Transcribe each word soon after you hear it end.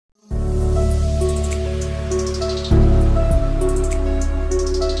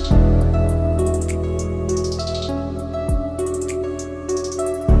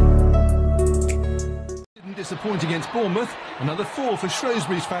point against Bournemouth, another 4 for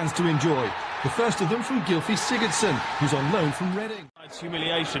Shrewsbury's fans to enjoy. The first of them from Gylfi Sigurðsson, who's on loan from Reading. It's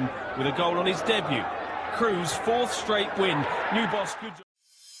humiliation with a goal on his debut. Crewe's 4th straight win. New boss, good job.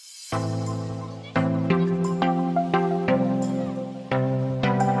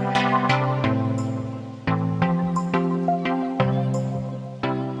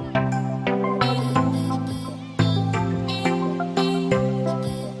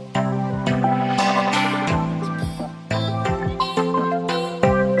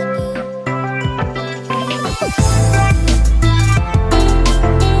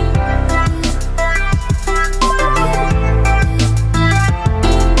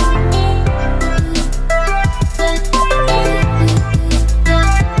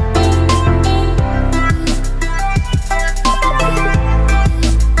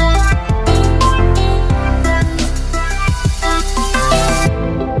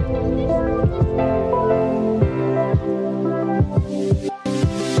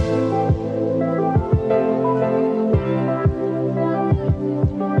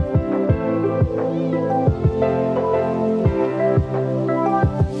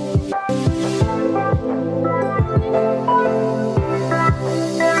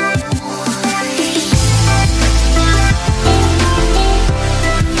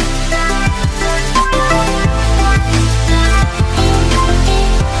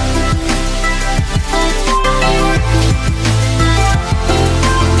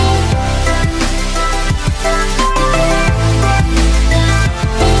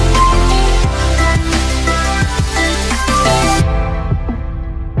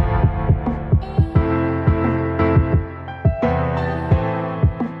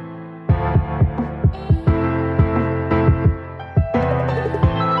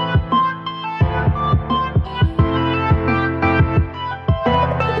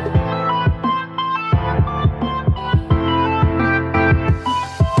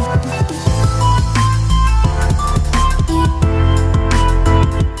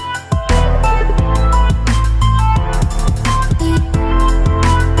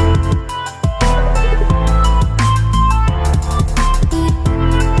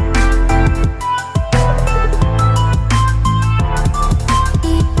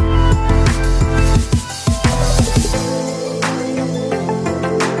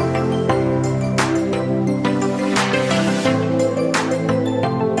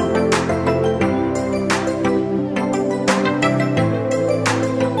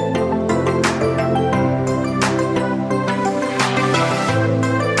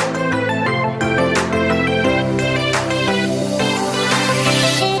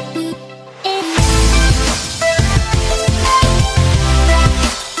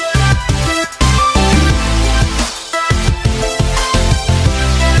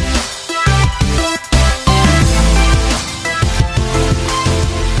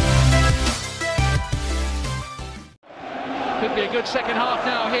 Could be a good second half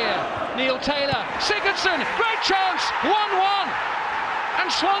now here. Neil Taylor, Sigurðsson, great chance, 1-1.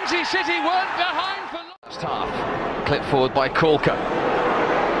 And Swansea City weren't behind for long. First half, clipped forward by Corker.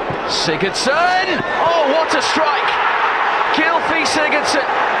 Sigurðsson! Oh, what a strike! Gylfi Sigurðsson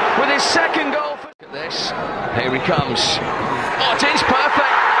with his second goal. Look at this, here he comes. Oh, it is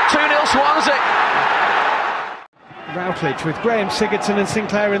perfect, 2-0 Swansea. Routledge with Graham Sigurðsson and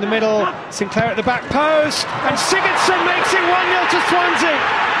Sinclair in the middle. Sinclair at the back post, and Sigurðsson makes it 1-0 to Swansea.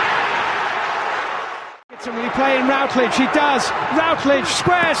 Sigurðsson really playing Routledge, he does. Routledge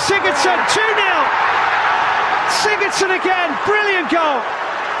squares, Sigurðsson 2-0. Sigurðsson again, brilliant goal.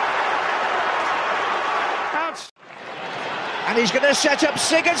 And he's going to set up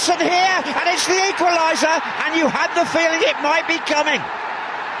Sigurðsson here, and it's the equaliser, and you had the feeling it might be coming.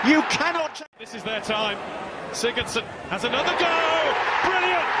 You cannot... This is their time. Sigurðsson has another go!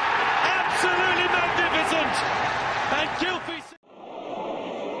 Brilliant! Absolutely magnificent! And Gylfi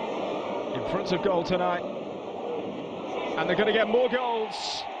in front of goal tonight. And they're going to get more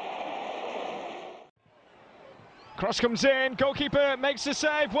goals. Cross comes in, goalkeeper makes the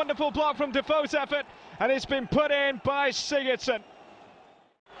save, wonderful block from Defoe's effort, and it's been put in by Sigurðsson.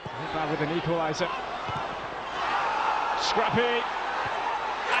 Bad with an equaliser. Scrappy,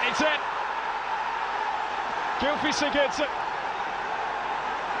 and it's in. Gylfi Sigurðsson.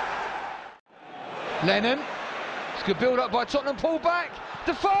 Lennon, it's good build up by Tottenham, pull back,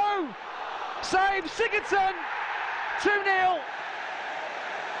 Defoe, save, Sigurðsson, 2-0,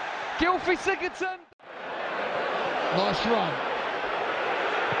 Gylfi Sigurðsson. Nice run,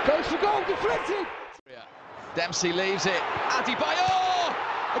 goes for goal, deflected. Dempsey leaves it, Adebayor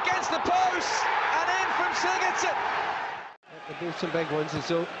against the post, and in from Sigurðsson. The boots some big ones, and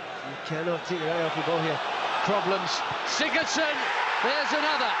so you cannot take your eye off the ball here. problems. Sigurðsson, there's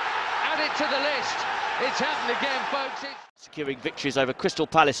another. Add it to the list. It's happened again, folks. Securing victories over Crystal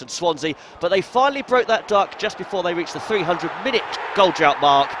Palace and Swansea, but they finally broke that duck just before they reached the 300-minute goal drought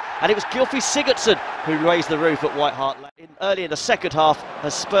mark, and it was Gylfi Sigurðsson who raised the roof at White Hart Lane early in the second half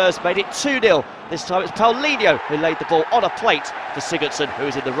as Spurs made it 2-0. This time it was Paulinho who laid the ball on a plate for Sigurðsson, who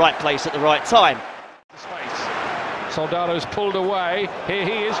was in the right place at the right time. Soldado's pulled away. Here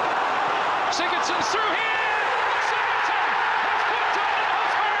he is. Sigurdsson's through here! Sigurðsson has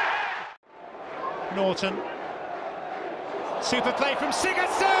put Norton. Super play from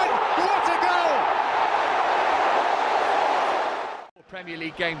Sigurðsson! What a goal! Premier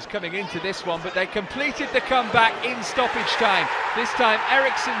League games coming into this one, but they completed the comeback in stoppage time. This time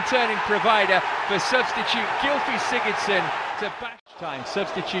Eriksson turning provider for substitute Gylfi Sigurðsson to bash time.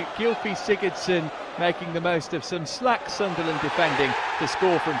 Substitute Gylfi Sigurðsson making the most of some slack Sunderland defending to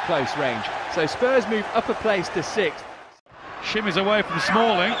score from close range. So Spurs move up a place to 6th. Shimmies away from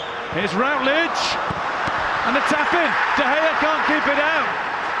Smalling. Here's Routledge. And the tap in. De Gea can't keep it out.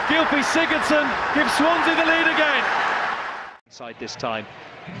 Gylfi Sigurðsson gives Swansea the lead again. Side this time,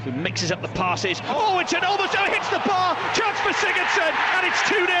 who mixes up the passes. Oh, it's an almost hits the bar. Chance for Sigurðsson, and it's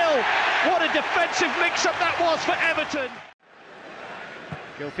 2-0. What a defensive mix-up that was for Everton.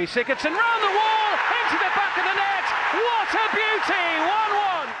 Gylfi Sigurðsson round the wall, into the back of the net. What a beauty!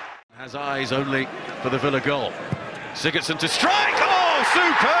 1-1. Has eyes only for the Villa goal. Sigurðsson to strike. Oh,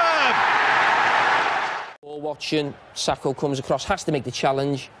 superb! Ball watching, Sacco comes across, has to make the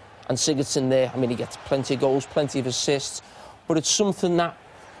challenge, and Sigurðsson there, I mean, he gets plenty of goals, plenty of assists, but it's something that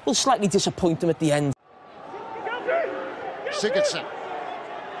will slightly disappoint him at the end. Sigurðsson.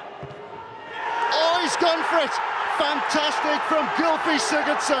 Oh, he's gone for it! Fantastic from Gylfi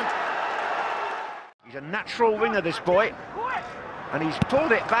Sigurðsson. He's a natural winger, this boy, and he's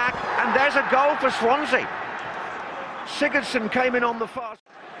pulled it back, and there's a goal for Swansea. Sigurðsson came in on the fast.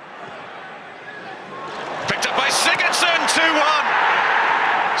 Picked up by Sigurðsson, 2-1.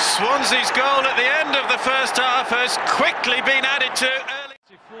 Swansea's goal at the end of the first half has quickly been added to early.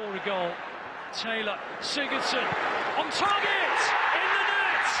 For a goal, Taylor, Sigurðsson on target, in the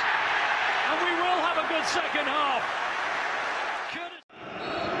net, and we will have a good second half.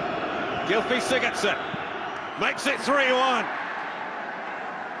 Gylfi Sigurðsson makes it 3-1.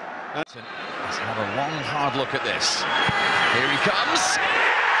 Let's have a long, hard look at this. Here he comes.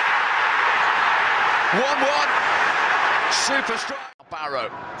 1-1. Super strike. Barrow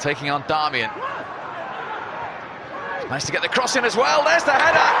taking on Darmian. Managed to get the cross in as well. There's the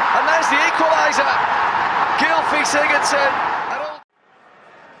header, and there's the equaliser. Gylfi Sigurðsson.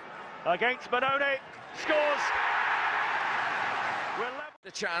 Against Benoni, scores.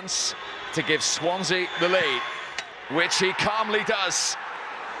 The chance to give Swansea the lead, which he calmly does.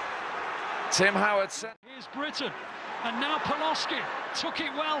 Tim Howard sent. Here's Britton, and now Poloski took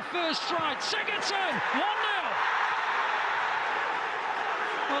it well, first strike. Sigurðsson, 1-0.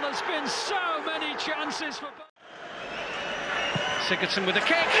 Well, there's been so many chances for Sigurðsson with the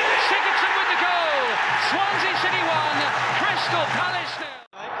kick, Sigurðsson with the goal. Swansea City 1, Crystal Palace 0.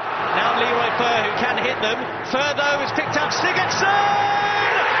 Now Leroy Fer, who can hit them. Fer, though, has picked up Sigurðsson.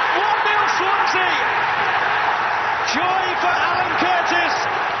 1-0 Swansea. Joy for Alan Curtis.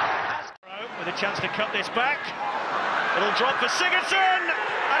 With a chance to cut this back. It'll drop for Sigurðsson,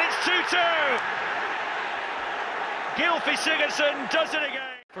 and it's 2-2. Gylfi Sigurðsson does it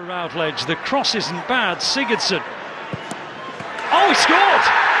again. For Routledge, the cross isn't bad. Sigurðsson. Oh, he scored!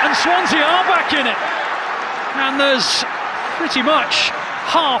 And Swansea are back in it. And there's pretty much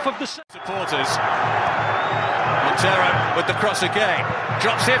half of the supporters. Montero with the cross again.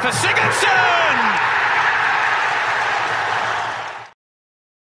 Drops here for Sigurðsson!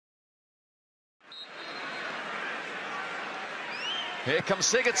 Here comes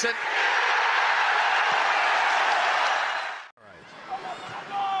Sigurðsson.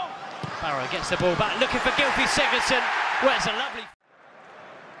 Barrow gets the ball back, looking for Gylfi Sigurðsson. Well, it's a lovely...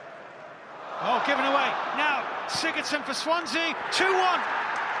 Oh, given away. Now, Sigurðsson for Swansea. 2-1.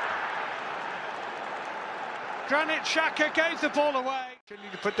 Granit Xhaka gave the ball away.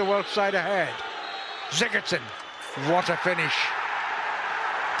 To put the world side ahead. Sigurðsson, what a finish.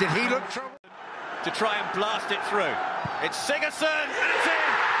 Did he look trouble? To try and blast it through. It's Sigurðsson, and it's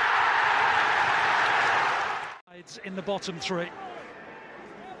in! It's in the bottom three.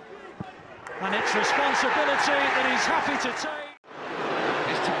 And it's responsibility that he's happy to take.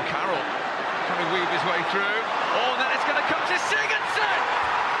 Here's Tom Carroll trying to weave his way through. Oh, then it's going to come to Sigurðsson!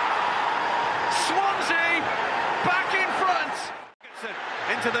 Swansea back in front!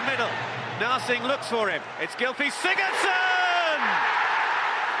 Sigurðsson into the middle. Narsing looks for him. It's Gylfi Sigurðsson!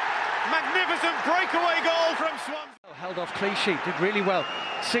 Magnificent! magnificent breakaway goal from Swansea. Held off Clichy, did really well.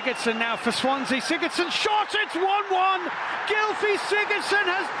 Sigurðsson now for Swansea. Sigurðsson shot, it's 1-1. Gylfi Sigurðsson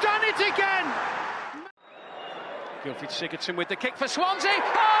has done it again. Gylfi Sigurðsson with the kick for Swansea.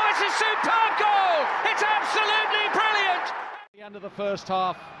 Oh, it's a superb goal! It's absolutely brilliant! At the end of the first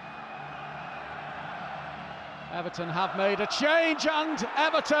half, Everton have made a change and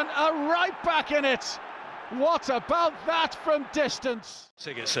Everton are right back in it. What about that from distance?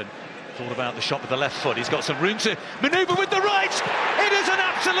 Sigurðsson, it's all about the shot with the left foot. He's got some room to manoeuvre with the right. It is an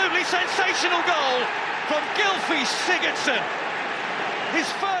absolutely sensational goal from Gylfi Sigurðsson. His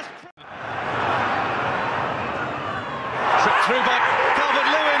first... Tripped through by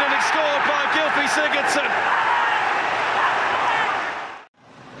Calvert-Lewin and it's scored by Gylfi Sigurðsson.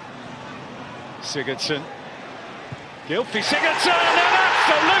 Sigurðsson. Gylfi Sigurðsson, an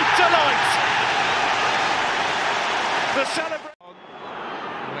absolute delight! The celebration.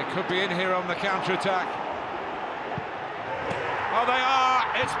 They could be in here on the counter-attack. Oh, they are!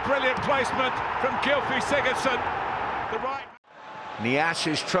 It's brilliant placement from Gylfi Sigurðsson. The right... Nias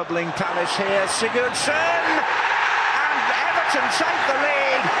is troubling Palace here. Sigurðsson! And Everton take the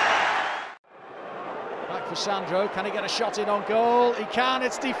lead. Back for Sandro. Can he get a shot in on goal? He can.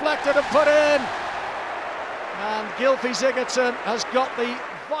 It's deflected and put in. And Gylfi Sigurðsson has got the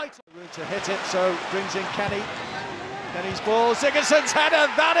vital route to hit it, so brings in Kenny. Kenny's ball, Sigurdsson's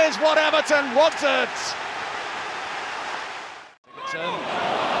header, that is what Everton wanted! Sigurðsson,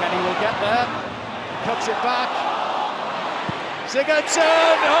 Kenny will get there, cuts it back.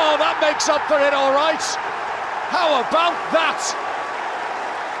 Sigurðsson, oh, that makes up for it all right. How about that?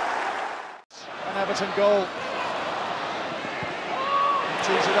 An Everton goal.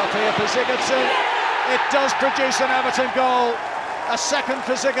 Tees it up here for Sigurðsson. It does produce an Everton goal. A second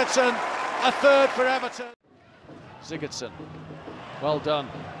for Sigurðsson, a third for Everton. Sigurðsson, well done.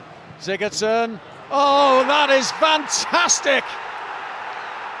 Sigurðsson, oh, that is fantastic!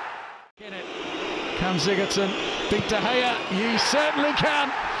 Can Sigurðsson beat De Gea? He certainly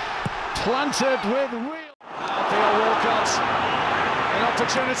can. Planted with real... Theo Walcott, an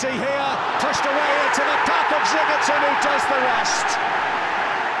opportunity here, pushed away into the path of Sigurðsson, who does the rest.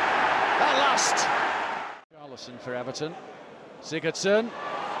 At last. Charlison for Everton. Sigurðsson,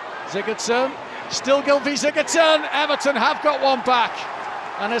 still Gylfi Sigurðsson. Everton have got one back,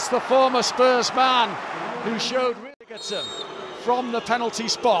 and it's the former Spurs man who showed Sigurðsson from the penalty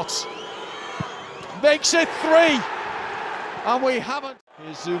spot. Makes it 3, and we haven't.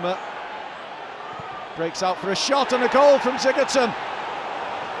 Here's Zuma, breaks out for a shot and a goal from Sigurðsson.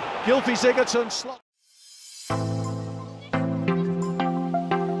 Gylfi Sigurðsson slot.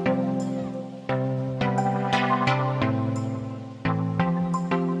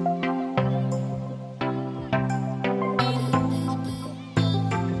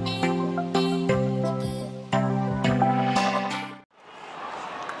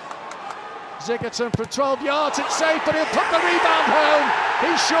 Sigurðsson from 12 yards, it's safe, but he'll put the rebound home.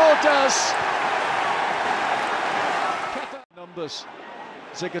 He sure does. Numbers.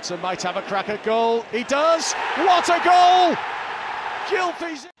 Sigurðsson might have a crack at goal. He does. What a goal!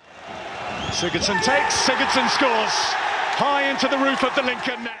 Gylfi Sigurðsson takes, Sigurðsson scores. High into the roof of the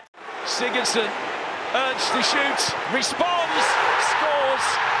Lincoln net. Sigurðsson urged to shoot, responds, scores.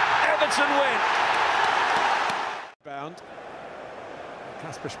 Everton win. Bound.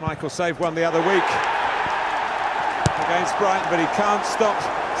 Kasper Schmeichel saved one the other week against Brighton, but he can't stop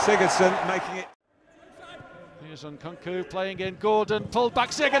Sigurðsson making it. Here's Nkunku playing in Gordon, pulled back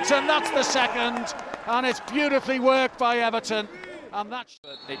Sigurðsson, that's the second, and it's beautifully worked by Everton. And that's...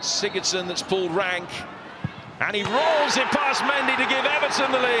 It's Sigurðsson that's pulled rank, and he rolls it past Mendy to give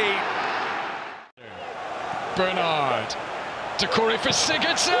Everton the lead. Bernard, Doucouré for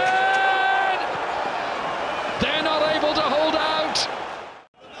Sigurðsson! They're not able to hold out.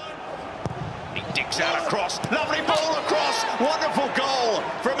 He digs out across, lovely ball across, wonderful goal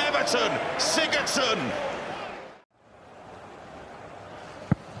from Everton, Sigurðsson.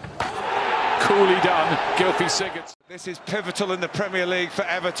 Coolly done, Gylfi Sigurðsson. This is pivotal in the Premier League for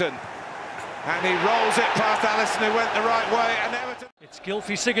Everton. And he rolls it past Alisson, who went the right way, and Everton... It's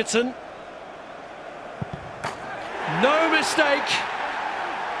Gylfi Sigurðsson. No mistake.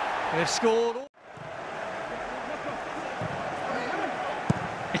 They've scored.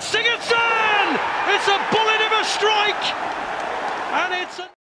 It's Sigurðsson! It's a bullet of a strike! And it's a...